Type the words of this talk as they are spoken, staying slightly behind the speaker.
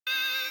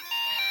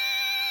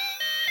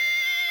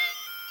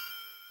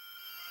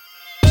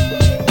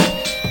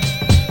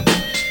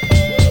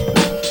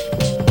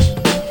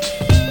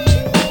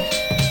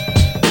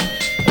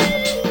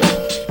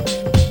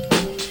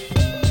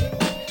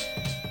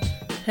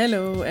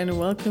Hello and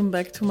welcome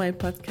back to my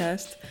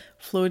podcast,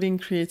 Floating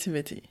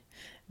Creativity.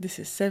 This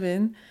is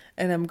Sevin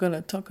and I'm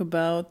gonna talk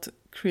about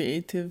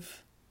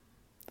creative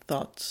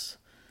thoughts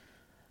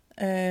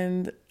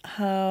and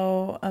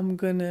how I'm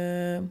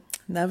gonna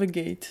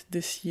navigate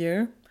this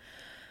year.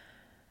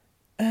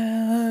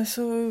 I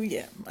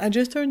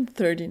just turned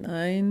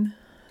 39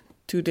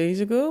 3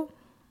 days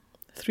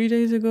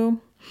ago,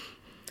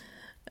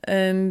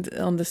 and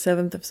on the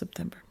 7th of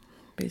September,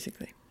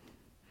 basically.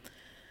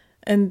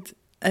 And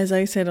as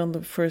I said on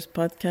the first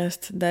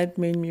podcast, that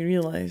made me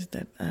realize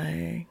that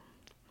I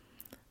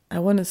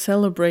want to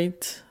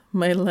celebrate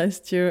my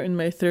last year in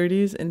my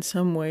 30s in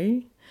some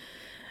way.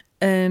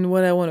 And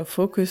what I want to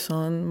focus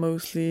on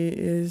mostly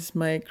is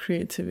my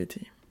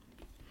creativity.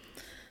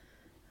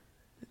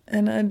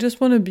 And I just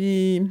want to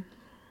be,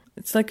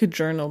 it's like a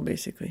journal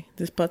basically.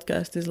 This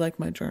podcast is like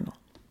my journal.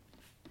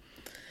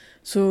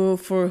 So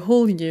for a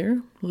whole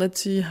year, let's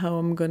see how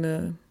I'm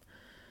gonna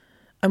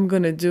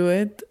do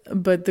it,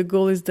 but the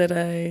goal is that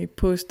I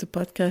post a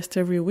podcast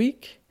every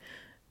week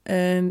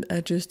and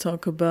I just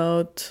talk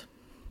about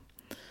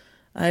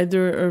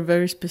either a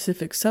very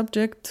specific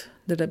subject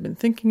that I've been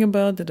thinking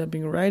about, that I've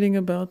been writing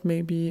about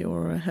maybe,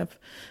 or I have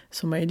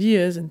some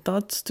ideas and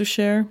thoughts to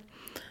share,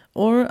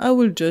 or I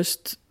will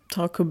just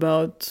talk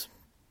about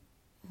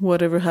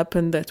whatever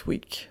happened that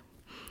week.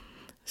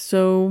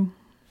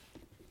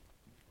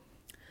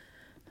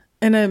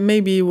 And I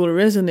maybe will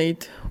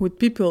resonate with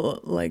people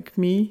like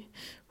me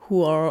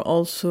who are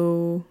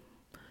also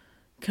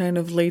kind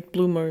of late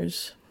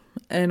bloomers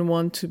and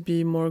want to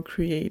be more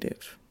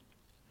creative.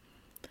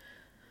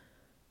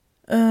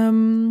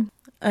 So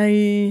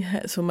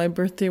my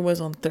birthday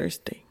was on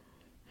Thursday.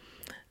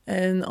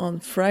 And on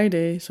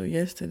Friday, so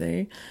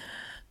yesterday,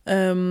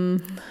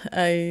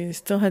 I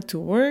still had to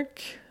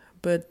work,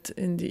 but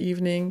in the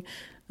evening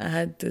I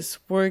had this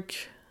work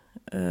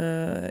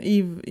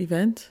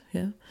event,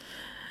 yeah.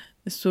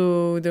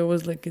 So there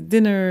was like a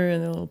dinner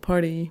and a little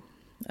party.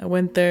 I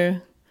went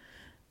there.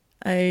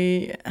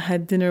 I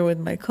had dinner with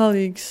my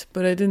colleagues,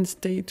 but I didn't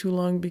stay too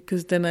long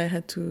because then I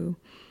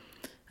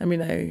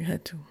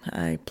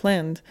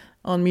planned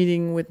on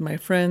meeting with my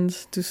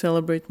friends to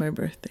celebrate my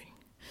birthday.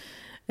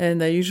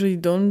 And I usually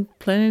don't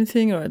plan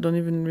anything, or I don't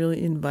even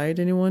really invite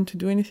anyone to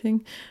do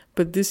anything.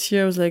 But this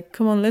year I was like,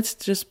 come on, let's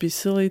just be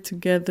silly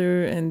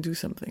together and do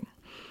something.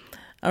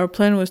 Our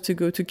plan was to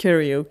go to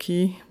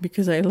karaoke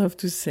because I love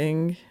to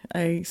sing.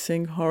 I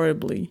sing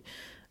horribly.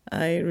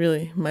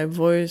 My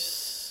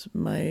voice,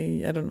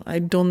 I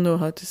don't know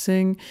how to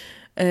sing.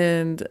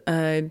 And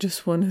I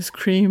just want to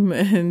scream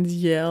and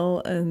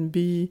yell and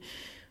be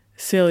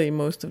silly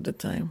most of the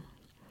time.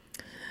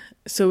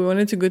 So we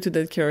wanted to go to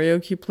that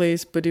karaoke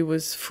place, but it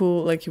was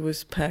full, like it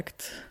was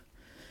packed.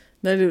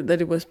 That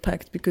it was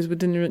packed because we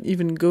didn't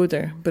even go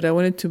there. But I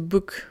wanted to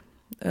book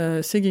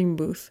a singing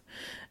booth.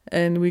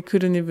 And we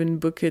couldn't even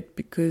book it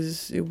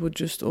because it was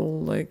just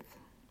all like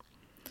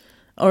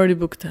already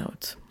booked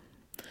out.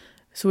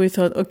 So we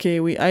thought, okay,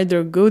 we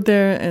either go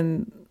there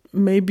and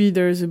maybe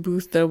there's a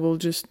booth that will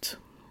just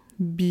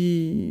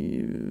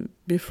be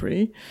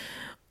free,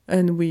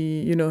 and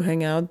we,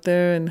 hang out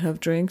there and have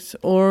drinks.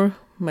 Or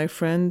my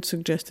friend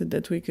suggested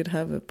that we could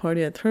have a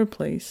party at her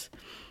place.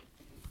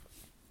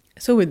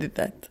 So we did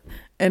that.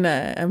 And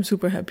I'm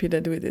super happy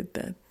that we did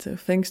that. So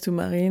thanks to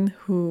Marine,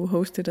 who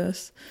hosted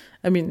us.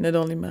 I mean, not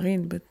only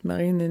Marine, but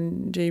Marine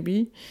and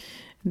JB.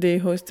 They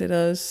hosted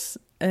us,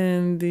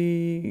 and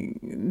they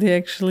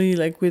actually,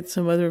 like with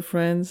some other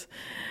friends,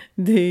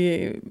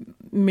 they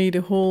made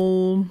a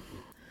whole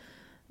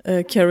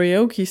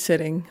karaoke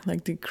setting.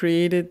 Like they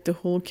created the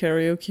whole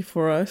karaoke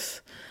for us.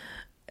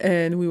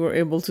 And we were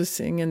able to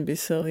sing and be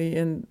silly.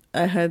 And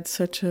I had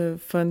such a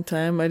fun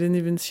time. I didn't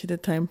even see the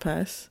time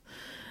pass.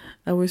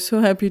 I was so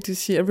happy to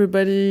see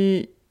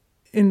everybody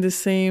in the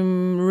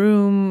same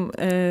room,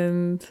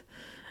 and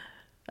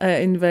I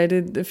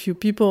invited a few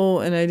people,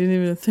 and I didn't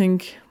even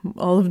think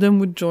all of them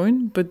would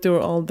join, but they were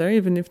all there,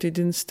 even if they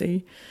didn't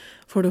stay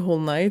for the whole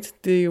night.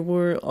 They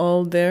were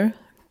all there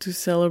to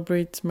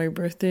celebrate my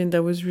birthday, and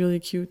that was really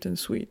cute and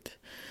sweet.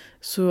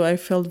 So I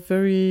felt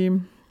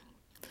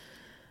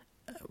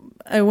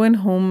I went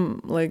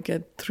home like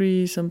at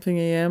 3-something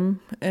a.m.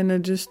 and I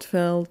just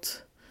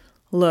felt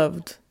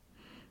loved.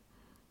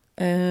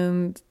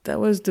 And that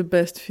was the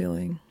best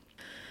feeling.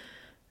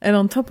 And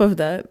on top of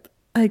that,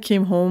 I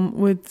came home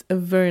with a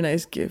very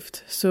nice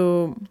gift.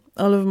 So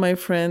all of my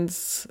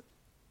friends,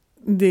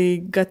 they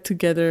got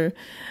together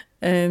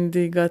and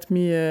they got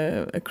me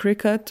a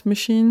Cricut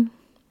machine.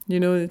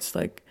 It's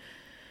like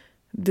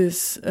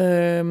this,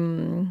 it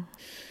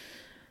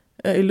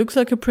looks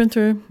like a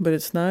printer, but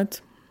it's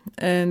not.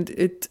 And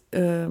it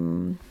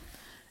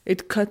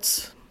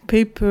cuts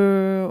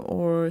paper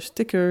or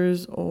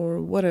stickers or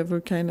whatever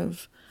kind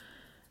of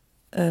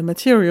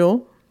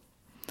material.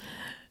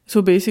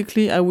 So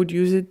basically I would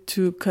use it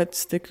to cut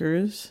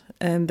stickers,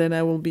 and then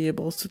I will be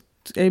able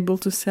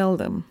to sell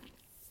them.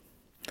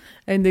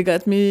 And they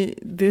got me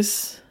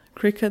this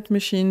Cricut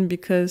machine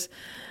because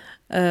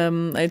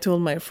I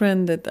told my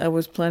friend that I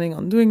was planning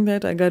on doing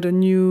that. I got a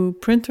new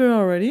printer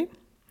already.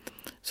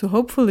 So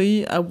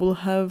hopefully I will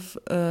have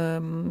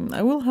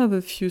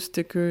a few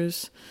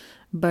stickers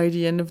by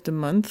the end of the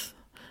month,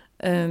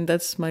 and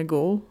that's my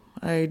goal.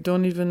 I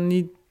don't even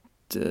need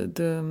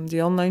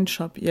the online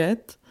shop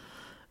yet,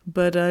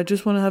 but I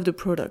just want to have the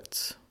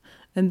products.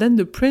 And then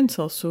the prints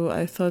also,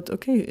 I thought,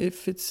 okay,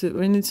 if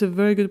when it's a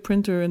very good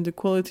printer and the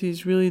quality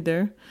is really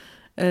there,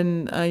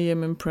 and I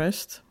am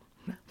impressed.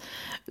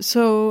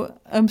 So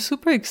I'm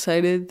super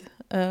excited.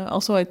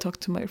 Also, I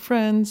talked to my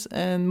friends,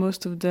 and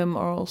most of them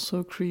are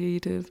also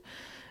creative.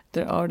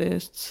 They're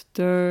artists.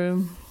 They're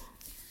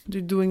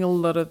doing a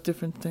lot of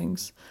different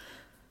things.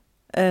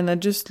 And I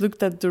just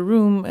looked at the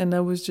room, and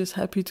I was just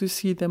happy to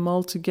see them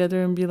all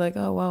together and be like,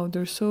 oh, wow,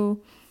 they're so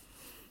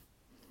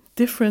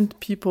different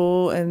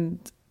people and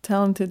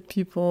talented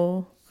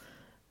people.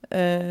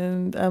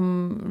 And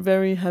I'm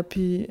very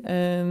happy,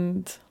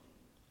 and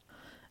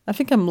I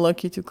think I'm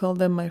lucky to call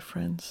them my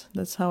friends.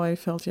 That's how I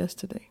felt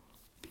yesterday.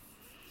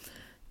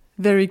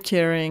 Very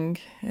caring,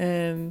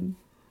 and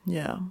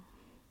yeah,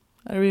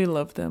 I really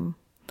love them.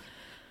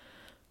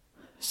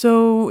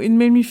 So it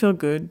made me feel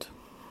good.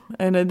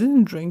 And I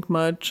didn't drink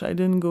much. I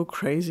didn't go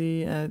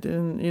crazy. I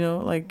didn't,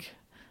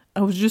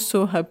 I was just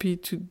so happy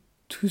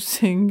to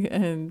sing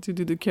and to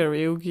do the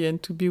karaoke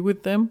and to be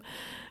with them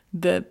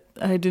that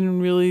I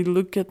didn't really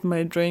look at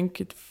my drink,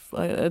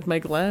 at my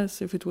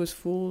glass, if it was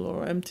full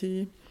or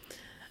empty.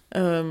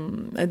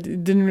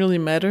 It didn't really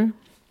matter.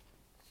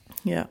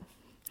 Yeah.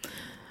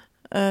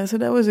 So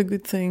that was a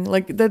good thing.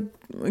 Like, that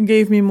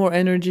gave me more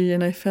energy,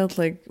 and I felt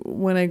like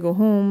when I go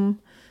home,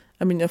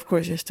 I mean, of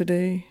course,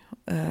 yesterday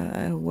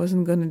I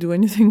wasn't going to do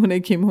anything when I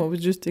came home. I was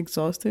just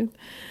exhausted.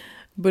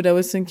 But I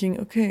was thinking,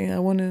 okay, I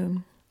want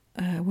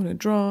to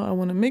draw. I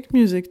want to make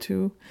music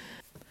too.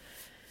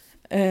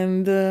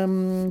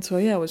 And so,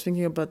 yeah, I was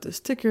thinking about the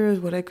stickers,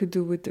 what I could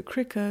do with the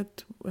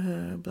Cricut,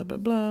 blah, blah,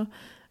 blah.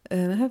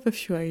 And I have a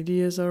few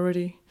ideas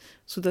already.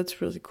 So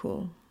that's really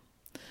cool.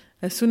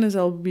 As soon as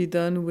I'll be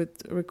done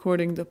with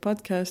recording the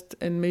podcast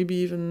and maybe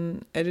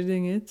even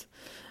editing it,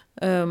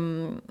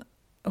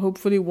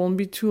 hopefully it won't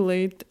be too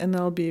late, and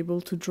I'll be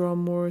able to draw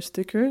more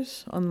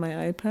stickers on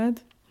my iPad,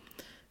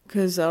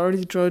 because I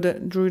already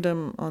drew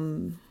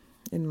them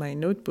in my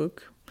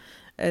notebook,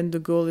 and the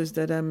goal is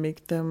that I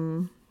make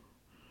them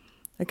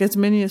like as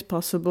many as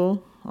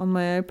possible on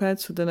my iPad,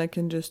 so then I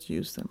can just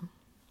use them.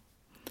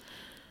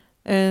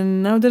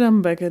 And now that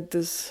I'm back at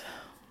this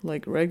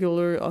like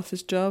regular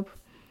office job,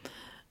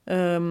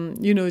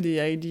 the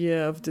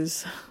idea of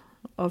this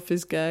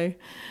office guy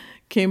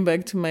came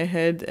back to my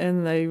head,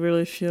 and I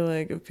really feel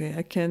like, okay,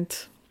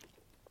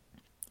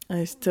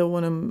 I still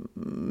want to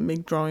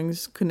make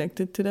drawings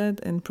connected to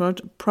that and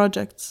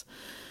projects.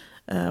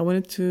 I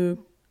wanted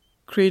to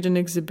create an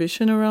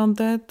exhibition around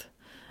that,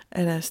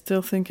 and I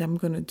still think I'm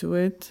going to do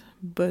it.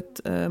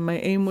 But my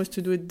aim was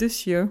to do it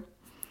this year,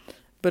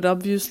 but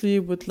obviously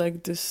with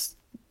like this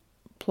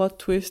plot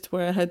twist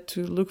where I had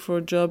to look for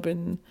a job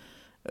and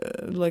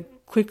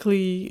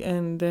quickly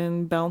and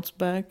then bounce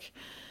back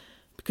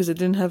because I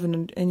didn't have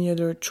any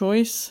other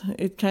choice,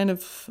 it kind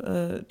of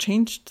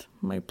changed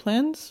my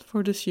plans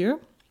for this year.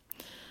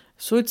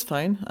 So it's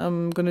fine.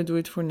 I'm going to do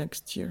it for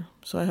next year.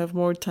 So I have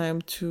more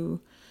time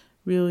to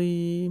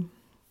really,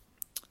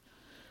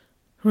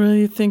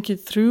 really think it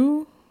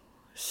through,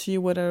 see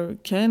what I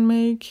can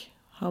make,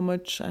 how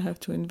much I have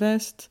to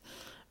invest.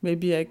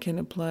 Maybe I can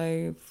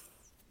apply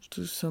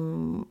to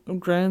some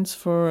grants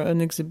for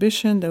an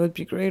exhibition. That would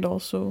be great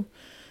also.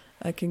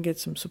 I can get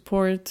some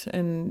support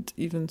and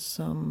even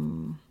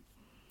some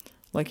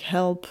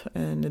help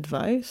and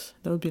advice.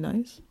 That would be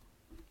nice.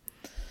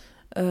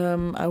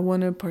 I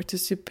want to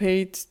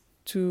participate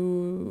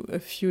to a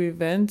few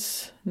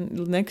events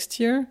next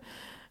year.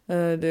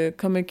 The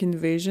Comic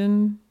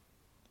Invasion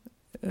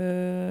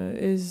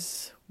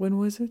is, when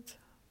was it?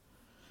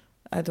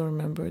 I don't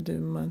remember the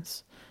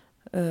months.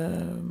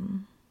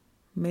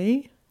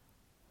 May?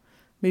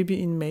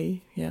 Maybe in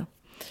May, yeah.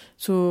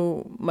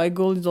 So my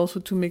goal is also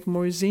to make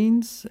more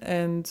zines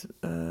and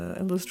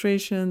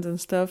illustrations and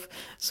stuff,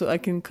 so I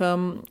can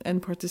come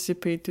and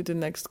participate to the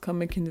next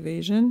Comic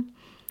Invasion.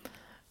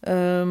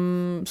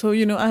 So,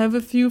 I have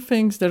a few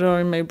things that are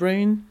in my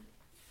brain.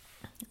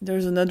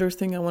 There's another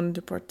thing I wanted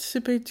to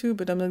participate to,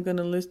 but I'm not going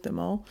to list them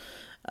all.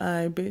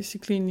 I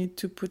basically need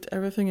to put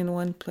everything in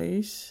one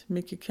place,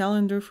 make a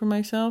calendar for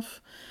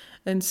myself,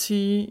 and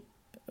see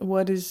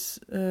what is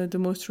the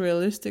most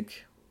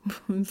realistic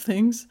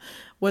things.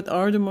 What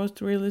are the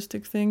most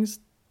realistic things,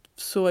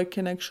 so I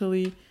can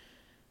actually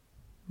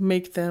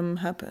make them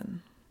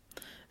happen.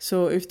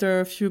 So if there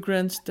are a few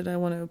grants that I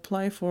want to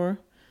apply for,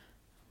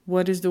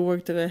 what is the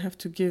work that I have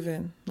to give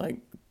in,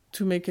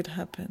 to make it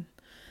happen?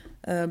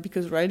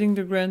 Because writing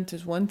the grant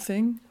is one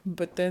thing,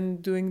 but then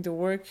doing the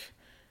work,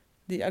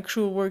 the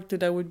actual work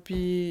that I would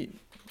be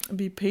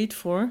paid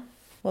for,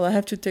 well, I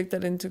have to take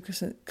that into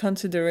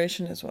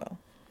consideration as well.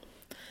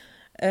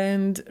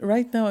 And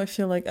right now I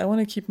feel like I want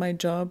to keep my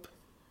job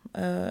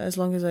as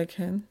long as I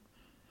can.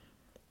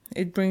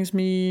 It brings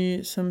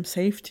me some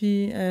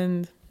safety,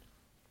 and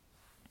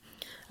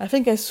I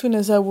think as soon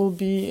as I will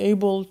be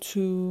able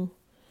to,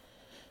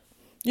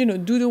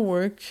 do the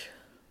work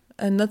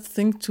and not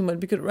think too much,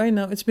 because right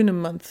now it's been a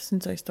month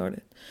since I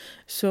started.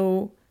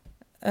 So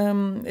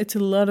it's a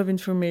lot of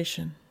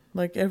information.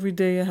 Like every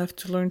day I have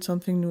to learn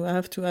something new. I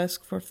have to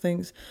ask for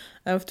things.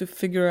 I have to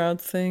figure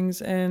out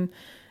things, and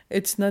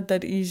it's not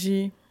that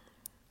easy.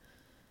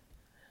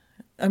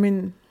 I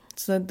mean,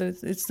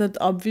 it's not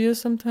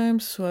obvious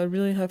sometimes, so I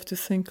really have to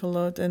think a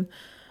lot, and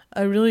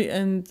I really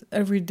end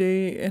every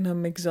day and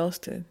I'm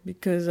exhausted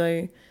because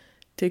I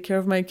take care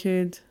of my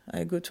kid,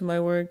 I go to my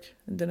work,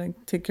 and then I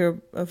take care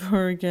of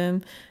her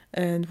again,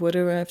 and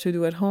whatever I have to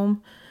do at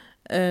home.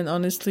 And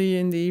honestly,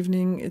 in the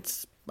evening,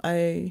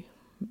 I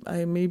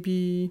may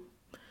be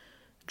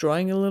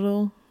drawing a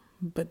little,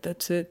 but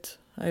that's it.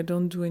 I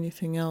don't do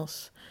anything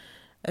else,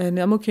 and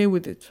I'm okay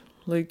with it.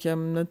 Like,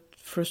 I'm not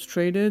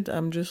frustrated.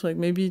 I'm just like,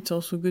 maybe it's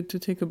also good to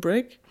take a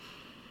break.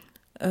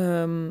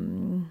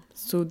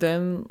 So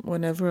then,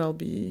 whenever I'll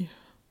be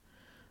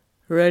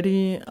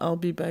ready, I'll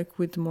be back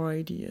with more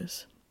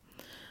ideas.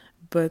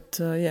 But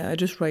yeah, I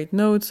just write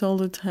notes all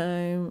the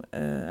time.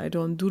 I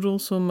don't doodle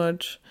so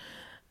much.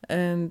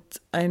 And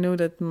I know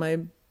that my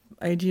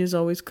ideas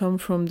always come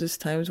from these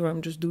times where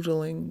I'm just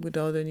doodling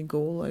without any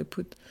goal.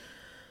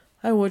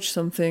 I watch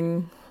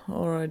something,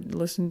 or I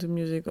listen to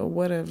music or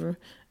whatever,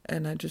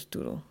 and I just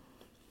doodle.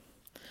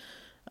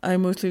 I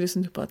mostly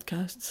listen to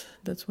podcasts.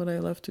 That's what I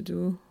love to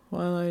do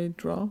while I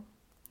draw.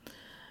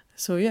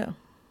 So yeah,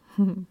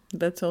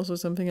 that's also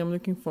something I'm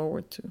looking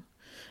forward to.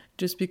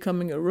 Just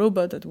becoming a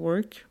robot at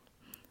work,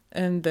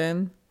 and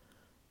then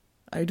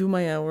I do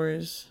my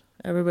hours,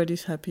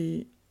 everybody's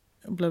happy,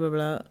 blah, blah,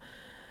 blah.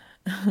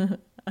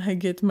 I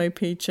get my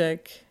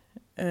paycheck,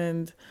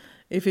 and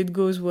if it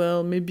goes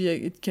well, maybe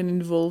it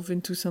can evolve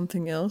into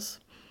something else.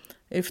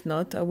 If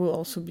not, I will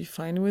also be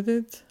fine with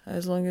it,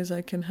 as long as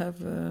I can have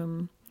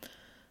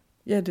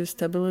the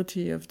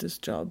stability of this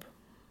job.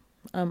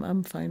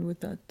 I'm fine with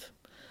that.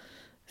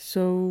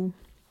 So,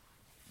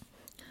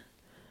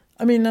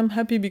 I mean, I'm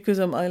happy because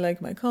I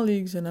like my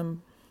colleagues, and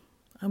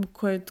I'm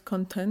quite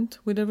content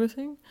with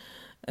everything.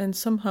 And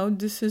somehow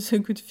this is a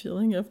good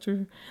feeling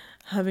after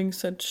having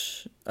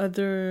such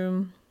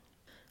other,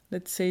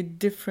 let's say,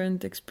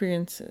 different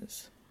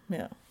experiences.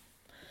 Yeah.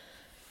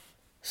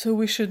 So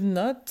we should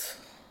not,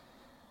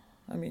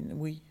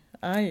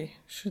 I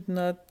should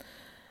not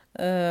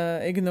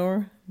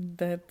ignore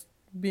that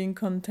being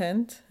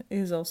content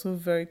is also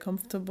very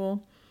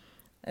comfortable,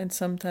 and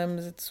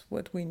sometimes it's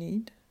what we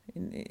need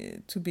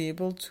to be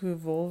able to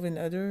evolve in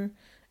other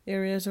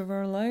areas of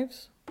our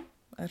lives.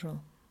 I don't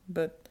know,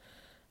 but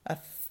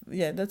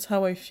that's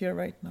how I feel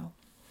right now.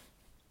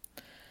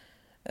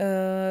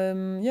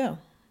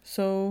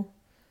 So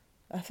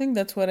I think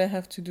that's what I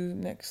have to do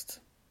next.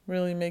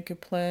 Really make a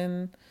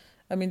plan.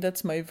 I mean,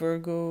 that's my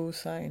Virgo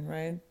sign,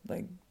 right?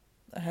 Like,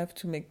 I have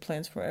to make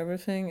plans for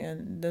everything,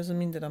 and it doesn't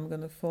mean that I'm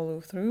going to follow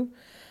through.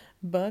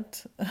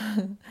 But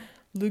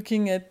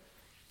looking at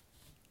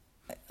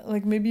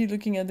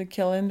the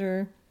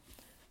calendar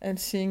and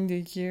seeing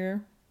the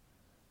year,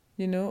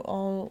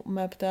 all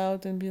mapped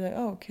out, and be like,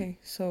 oh, okay,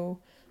 so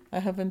I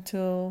have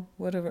until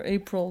whatever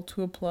April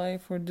to apply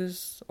for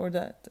this or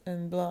that,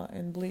 and blah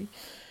and blee.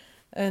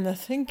 And I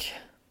think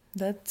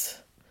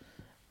that's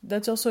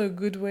also a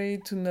good way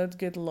to not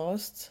get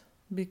lost,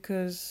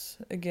 because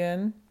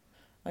again,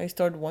 I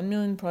start 1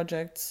 million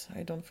projects,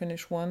 I don't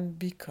finish one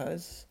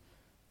because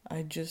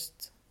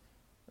it's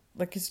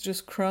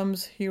just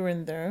crumbs here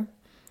and there,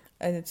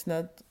 and it's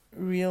not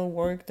real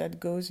work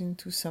that goes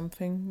into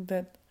something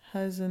that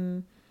has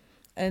an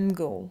end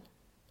goal.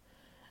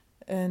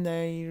 And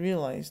I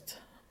realized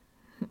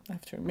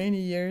after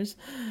many years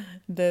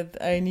that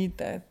I need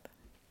that.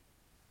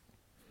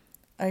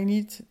 I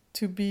need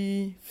to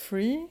be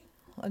free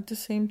at the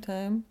same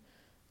time,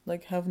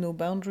 like have no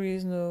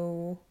boundaries,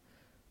 no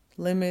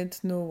limit,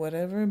 no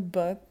whatever,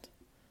 but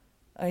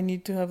I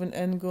need to have an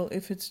end goal,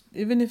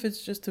 even if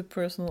it's just a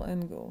personal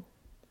end goal.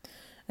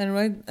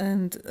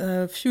 And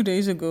a few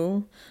days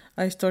ago,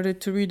 I started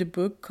to read a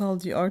book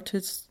called The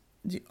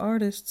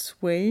Artist's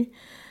Way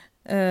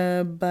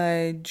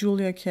by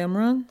Julia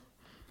Cameron,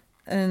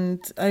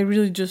 and I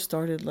really just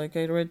started. Like,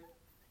 I read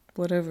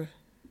whatever,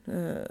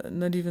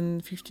 not even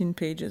 15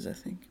 pages, I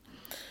think.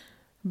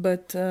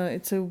 But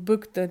it's a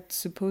book that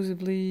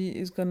supposedly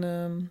is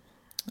gonna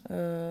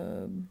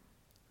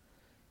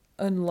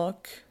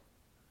unlock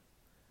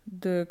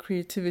the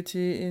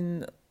creativity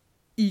in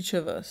each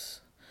of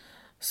us.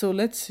 So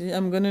let's see.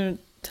 I'm gonna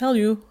tell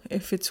you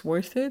if it's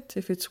worth it,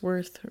 if it's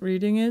worth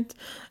reading it,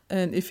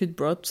 and if it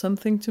brought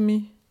something to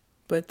me.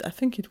 But I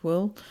think it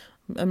will.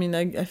 I mean,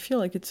 I feel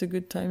like it's a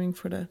good timing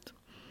for that.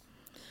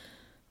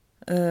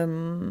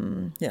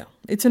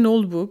 It's an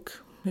old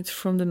book. It's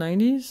from the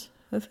 90s,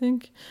 I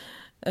think.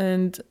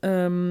 And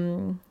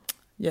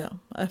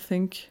I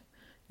think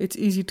it's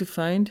easy to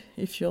find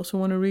if you also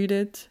want to read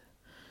it.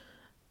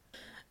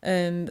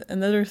 And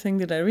another thing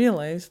that I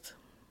realized,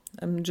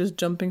 I'm just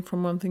jumping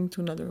from one thing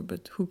to another,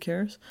 but who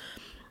cares?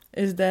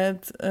 is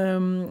that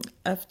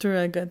after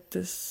I got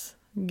this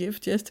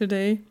gift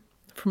yesterday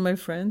from my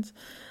friends,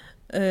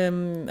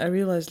 I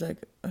realized like,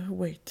 oh,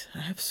 wait, I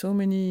have so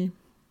many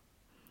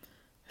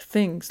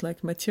things,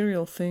 like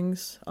material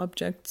things,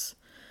 objects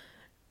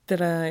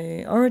that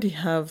I already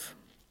have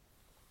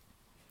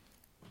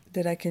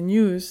that I can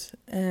use,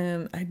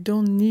 and I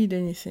don't need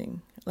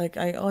anything. Like,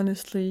 I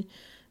honestly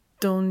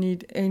don't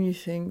need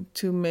anything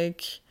to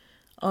make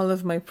all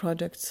of my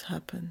projects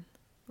happen,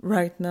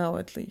 right now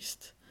at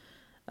least.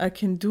 I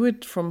can do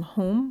it from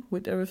home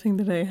with everything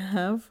that I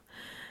have,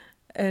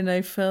 and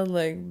I felt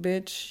like,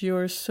 bitch,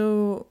 you're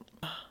so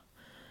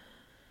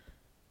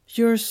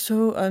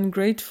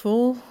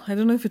ungrateful. I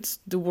don't know if it's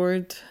the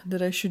word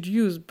that I should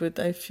use, but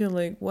I feel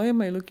like, why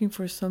am I looking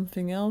for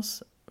something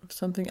else,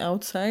 something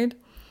outside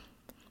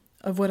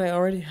of what I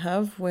already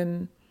have,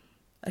 when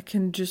I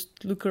can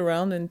just look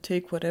around and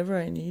take whatever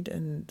I need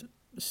and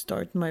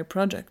start my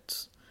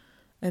projects?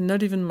 And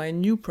not even my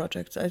new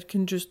projects. I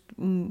can just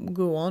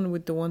go on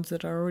with the ones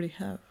that I already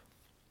have.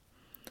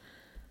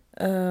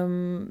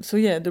 So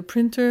yeah, the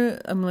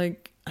printer, I'm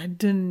like, I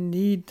didn't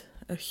need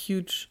a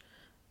huge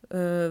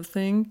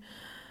thing,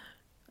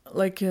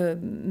 like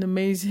an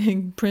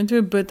amazing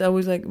printer, but I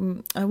was like,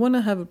 I want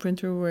to have a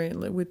printer where,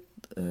 like, with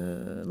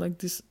like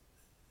this,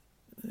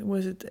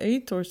 was it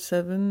 8 or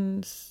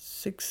 7,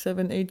 6,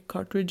 7, 8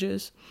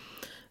 cartridges,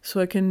 so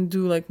I can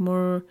do like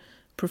more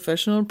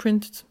professional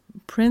prints.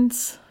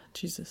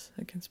 Jesus,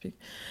 I can speak,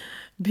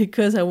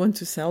 because I want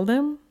to sell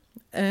them.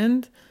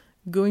 And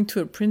going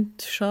to a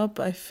print shop,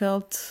 I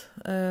felt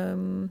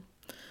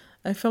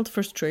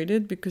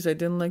frustrated because I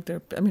didn't like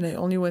their. I mean, I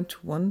only went to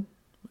one,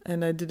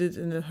 and I did it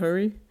in a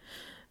hurry,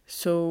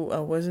 so I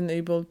wasn't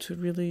able to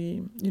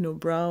really,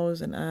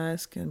 browse and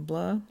ask and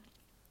blah.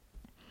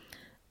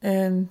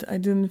 And I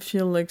didn't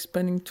feel like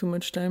spending too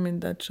much time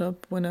in that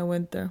shop when I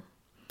went there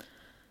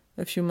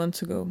a few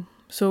months ago.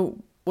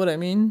 So what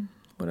I'm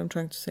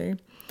trying to say,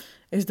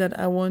 is that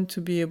I want to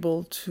be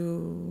able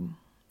to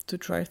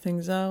try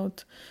things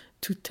out,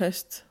 to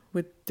test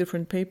with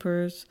different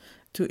papers,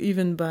 to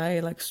even buy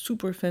like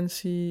super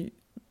fancy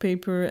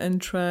paper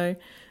and try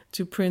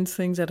to print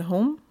things at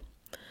home.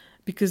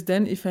 Because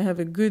then if I have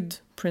a good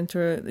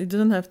printer, it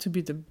doesn't have to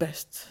be the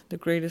best, the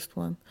greatest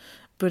one,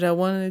 but I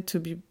want it to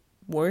be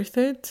worth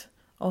it,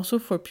 also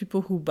for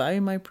people who buy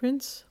my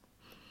prints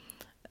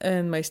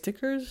and my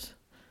stickers,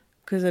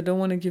 because I don't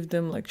want to give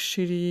them like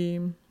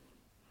shitty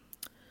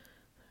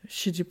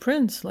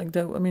prints like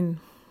that. I mean,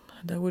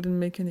 that wouldn't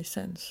make any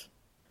sense.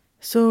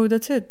 So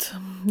that's it.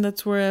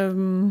 That's what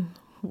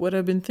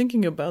I've been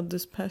thinking about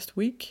this past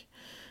week,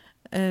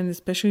 and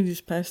especially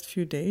these past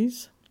few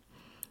days.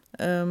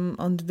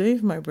 On the day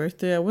of my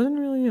birthday, I wasn't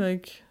really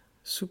like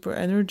super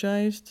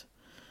energized.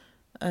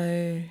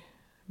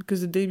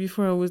 Because the day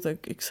before I was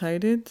like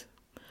excited,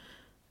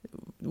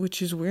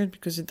 which is weird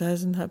because it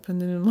hasn't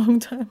happened in a long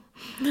time.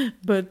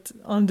 But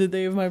on the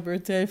day of my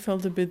birthday, I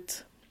felt a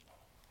bit,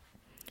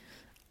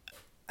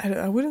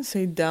 I wouldn't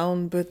say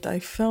down, but I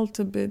felt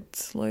a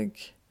bit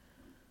like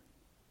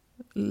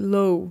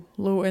low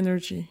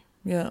energy.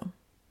 Yeah.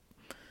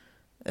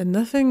 And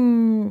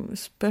nothing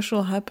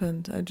special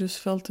happened. I just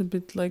felt a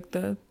bit like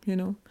that,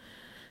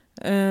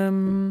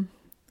 And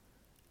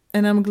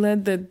I'm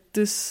glad that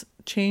this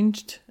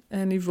changed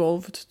and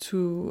evolved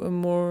to a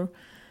more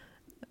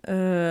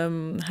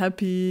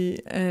happy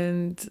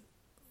and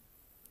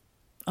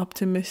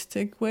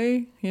optimistic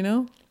way,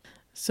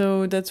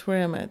 So that's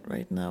where I'm at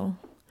right now.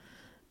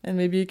 And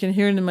maybe you can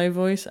hear it in my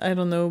voice, I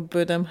don't know,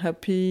 but I'm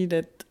happy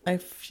that I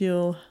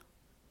feel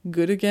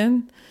good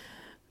again.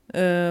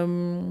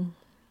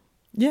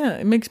 Yeah,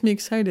 it makes me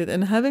excited.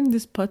 And having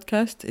this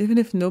podcast, even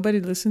if nobody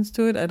listens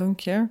to it, I don't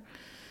care.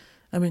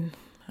 I mean,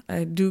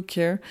 I do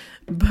care,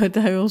 but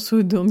I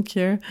also don't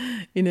care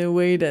in a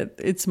way that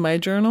it's my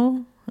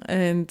journal.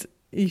 And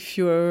if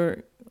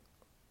you're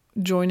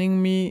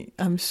joining me,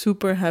 I'm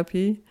super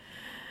happy.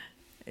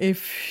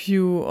 If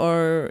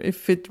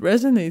it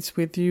resonates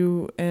with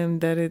you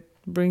and that it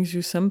brings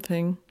you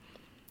something,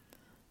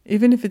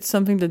 even if it's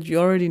something that you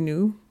already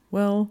knew,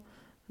 well,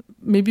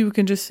 maybe we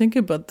can just think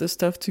about this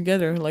stuff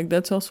together. Like,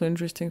 that's also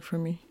interesting for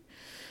me.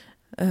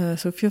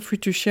 So feel free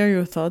to share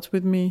your thoughts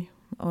with me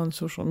on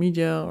social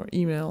media or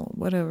email,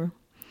 whatever.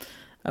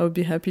 I would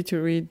be happy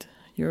to read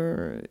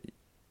your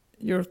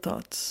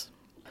thoughts.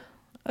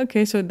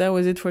 Okay, so that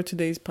was it for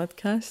today's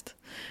podcast.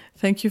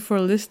 Thank you for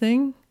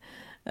listening.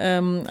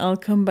 I'll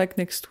come back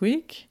next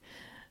week.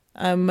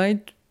 I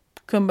might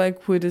come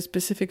back with a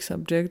specific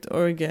subject,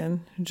 or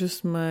again,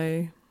 just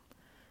my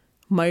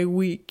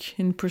week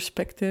in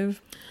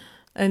perspective.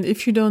 And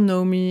if you don't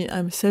know me,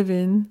 I'm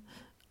Sevin.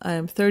 I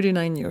am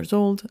 39 years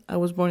old. I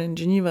was born in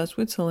Geneva,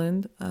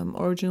 Switzerland. I'm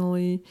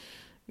originally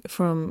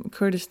from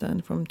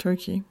Kurdistan, from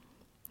Turkey,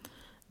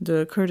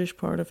 the Kurdish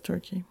part of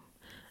Turkey.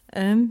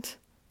 And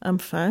I'm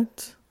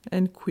fat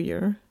and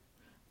queer,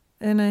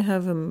 and I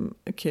have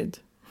a kid.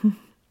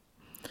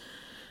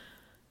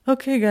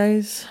 Okay,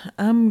 guys,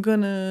 I'm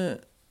gonna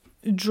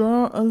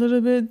draw a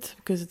little bit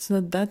because it's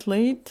not that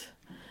late,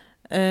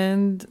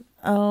 and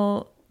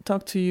I'll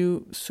talk to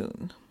you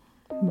soon.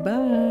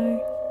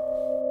 Bye.